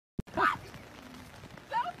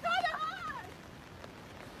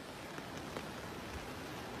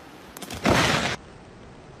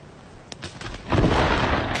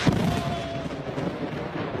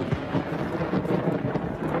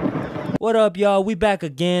What up, y'all? We back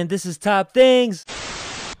again. This is Top Things.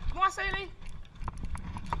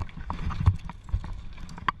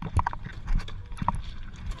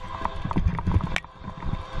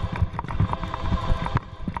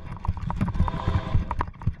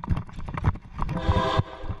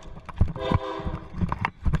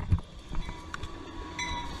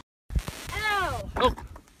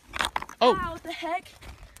 Oh, what the heck?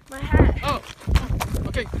 My hat. Oh,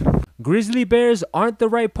 okay. Grizzly bears aren't the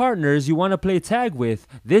right partners you want to play tag with.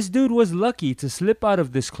 This dude was lucky to slip out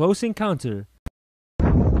of this close encounter.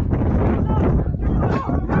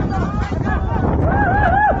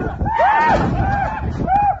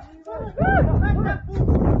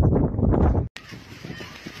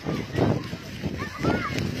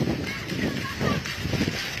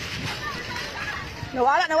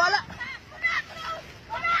 Nawala, nawala.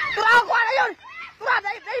 Tara, kuha na yun. Tara,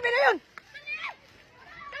 daibi na yun.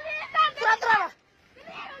 Tara, tara.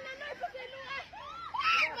 Oh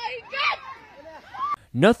my God.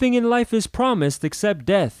 Nothing in life is promised except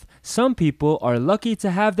death. Some people are lucky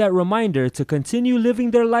to have that reminder to continue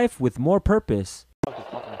living their life with more purpose.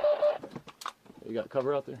 You got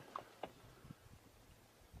cover out there?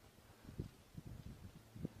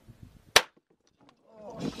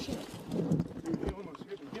 Oh, shit.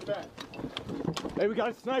 Get back. Hey, we got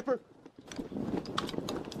a sniper.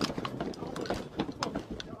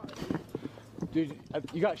 Dude,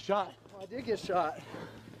 you got shot. I did get shot.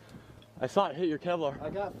 I saw it hit your Kevlar. I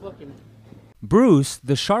got fucking... Bruce,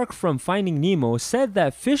 the shark from Finding Nemo, said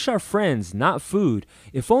that fish are friends, not food.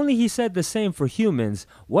 If only he said the same for humans.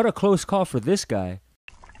 What a close call for this guy.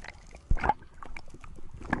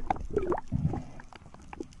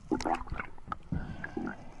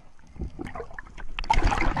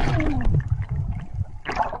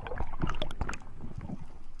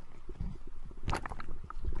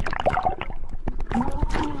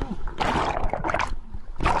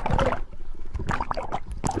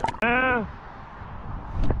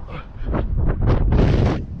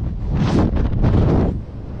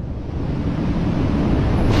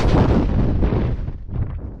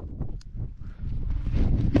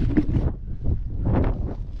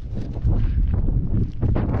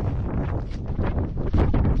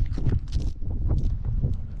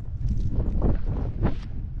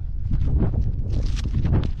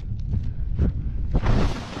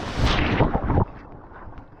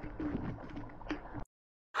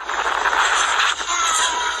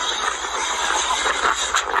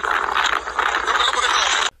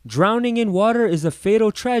 Drowning in water is a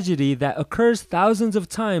fatal tragedy that occurs thousands of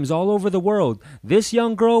times all over the world. This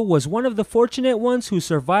young girl was one of the fortunate ones who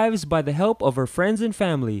survives by the help of her friends and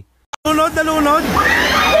family. Lunod na lunod!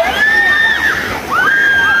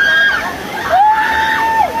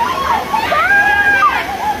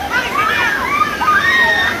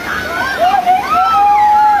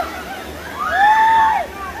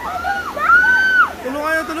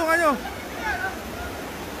 Tulungan nyo!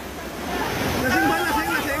 Lasing ba? Lasing!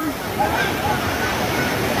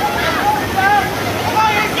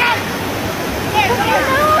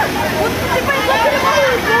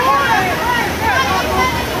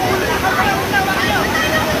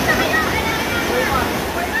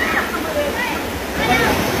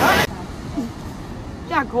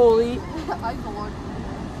 Yeah, goalie.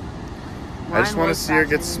 I just want to see her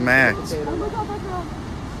get smacked. I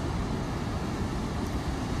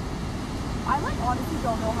honestly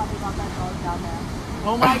don't know how they got that dog down there.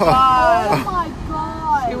 Oh my God! Oh my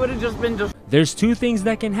God! He would have just been just... There's two things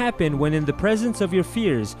that can happen when in the presence of your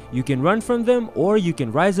fears. You can run from them or you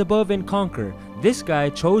can rise above and conquer. This guy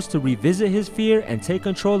chose to revisit his fear and take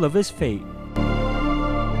control of his fate.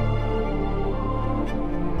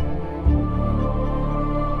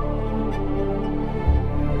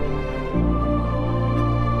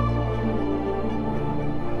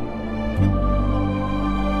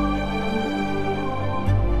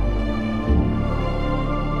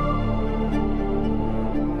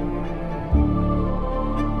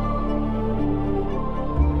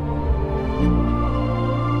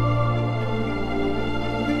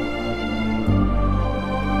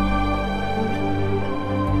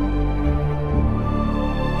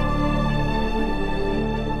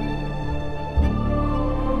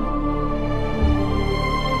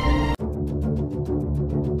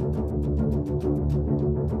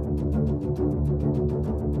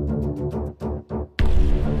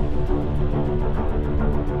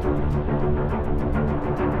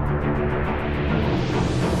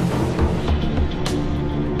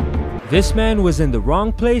 This man was in the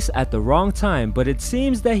wrong place at the wrong time, but it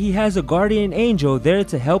seems that he has a guardian angel there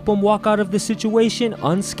to help him walk out of the situation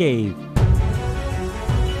unscathed.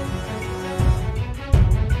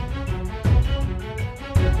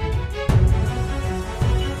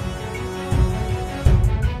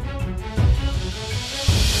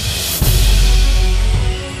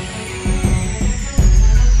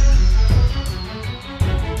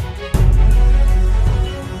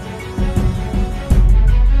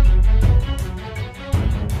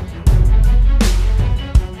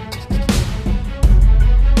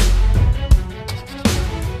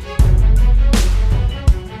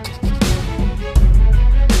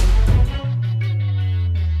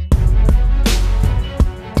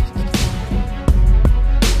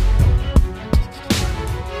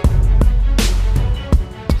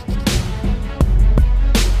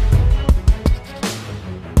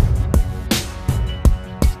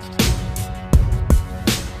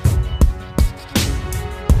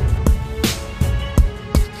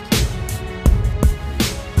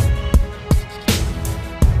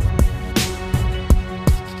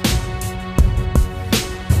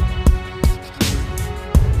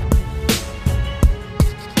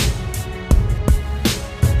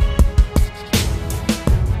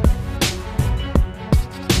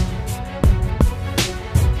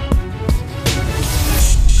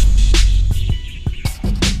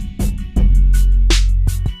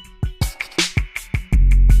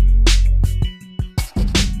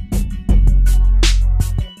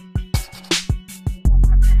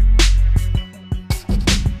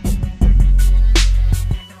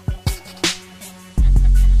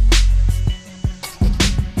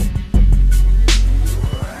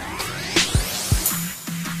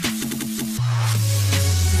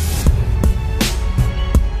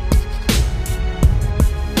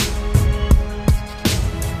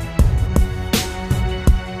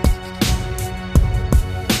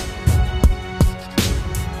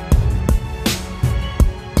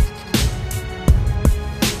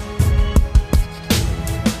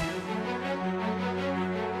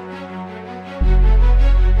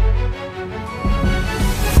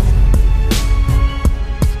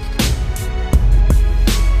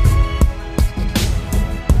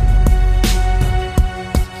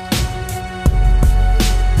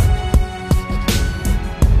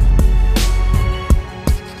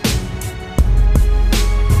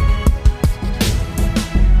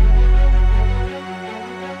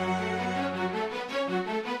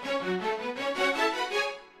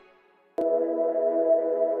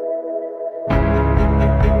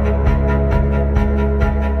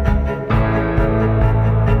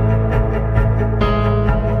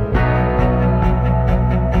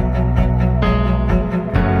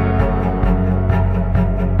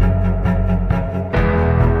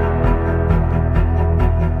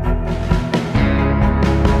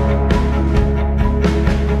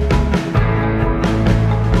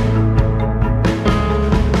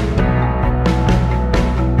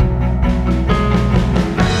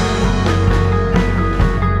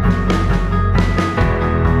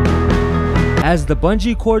 As the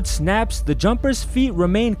bungee cord snaps, the jumper's feet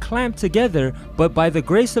remain clamped together, but by the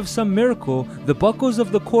grace of some miracle, the buckles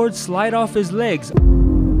of the cord slide off his legs.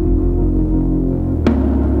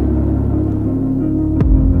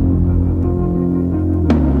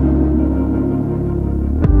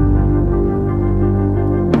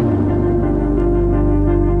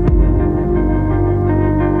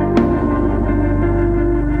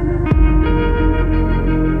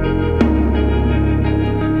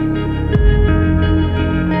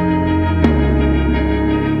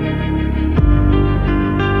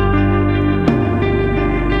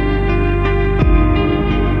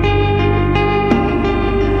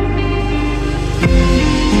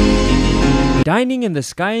 Dining in the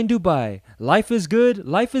sky in Dubai. Life is good,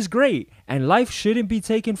 life is great, and life shouldn't be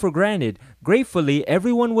taken for granted. Gratefully,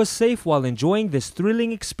 everyone was safe while enjoying this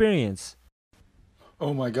thrilling experience.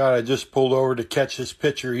 Oh my God, I just pulled over to catch this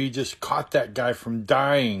picture. He just caught that guy from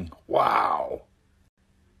dying. Wow.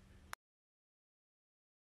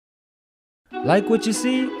 Like what you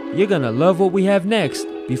see? You're gonna love what we have next.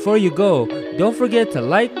 Before you go, don't forget to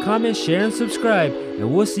like, comment, share, and subscribe,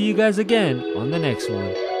 and we'll see you guys again on the next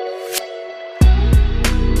one.